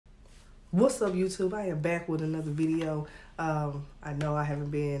What's up, YouTube? I am back with another video. I know I haven't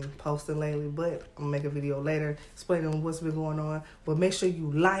been posting lately, but I'm gonna make a video later explaining what's been going on. But make sure you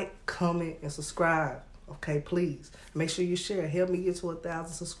like, comment, and subscribe. Okay, please. Make sure you share. Help me get to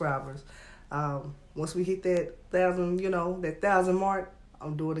 1,000 subscribers. Once we hit that 1,000 mark,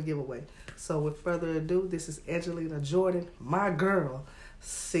 I'm doing a giveaway. So with further ado, this is Angelina my girl,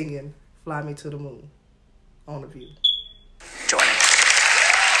 singing "Fly Me to the Moon" on The View. Jordan.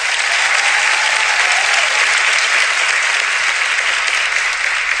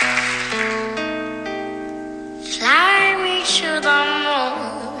 Fly me to the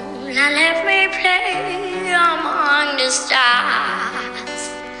moon and let me play among the stars.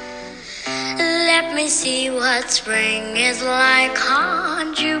 Let me see what spring is like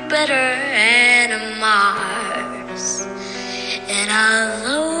on Jupiter and Mars. In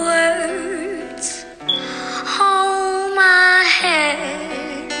other words, hold my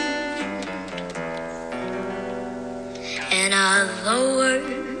hand. In other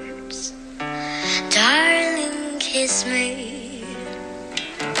words, darling, kiss me.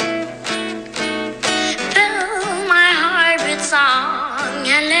 Fill my heart with song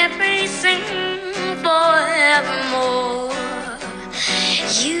and let me sing forevermore.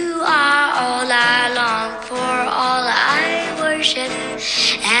 You are all I long for, all I worship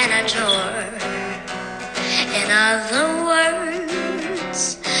and adore. In other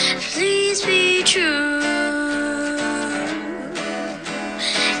words, please be true.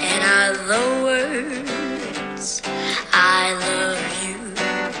 In other words, I love you.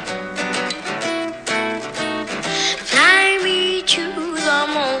 Fly me to the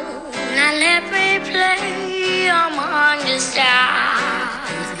moon and let me play among the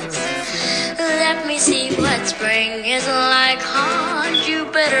stars. Let me see what spring is like on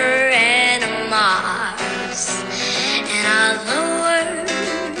Jupiter and Mars. In other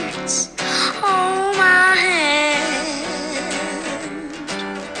words, hold my hand.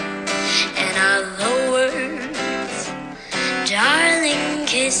 In other words, darling,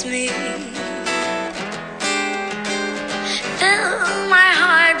 kiss me. Fill my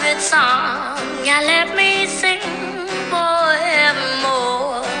heart with song and let me sing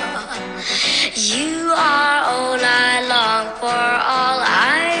forevermore. You are all I long for, all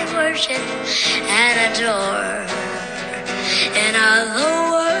I worship and adore. In other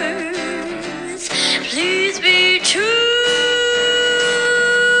words, please be true.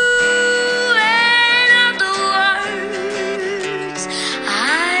 In other words, I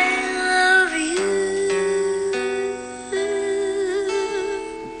love you.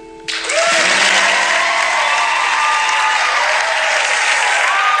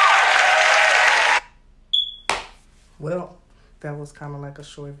 Well, that was kind of like a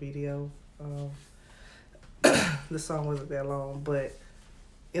short video. The song wasn't that long, but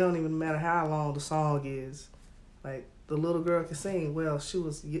it don't even matter how long the song is. Like, the little girl can sing. Well, she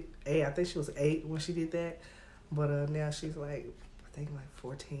was 8. I think she was 8 when she did that. But now she's like, I think like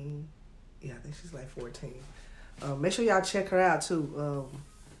 14. Yeah, I think she's like 14. Make sure y'all check her out too.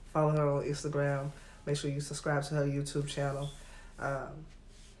 Follow her on Instagram. Make sure you subscribe to her YouTube channel.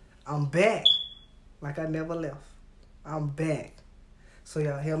 I'm back like I never left. I'm back. So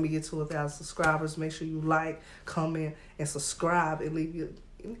y'all help me get to 1,000 subscribers. Make sure you like, comment, and subscribe, and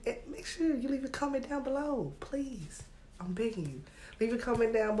make sure you leave a comment down below, please. I'm begging you. Leave a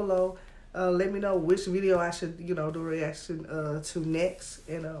comment down below. Let me know which video I should, do a reaction to next.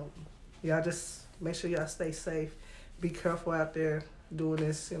 And y'all just make sure y'all stay safe. Be careful out there doing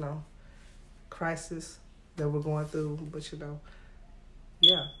this, crisis that we're going through. But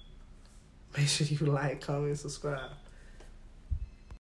yeah. Make sure you like, comment, and subscribe.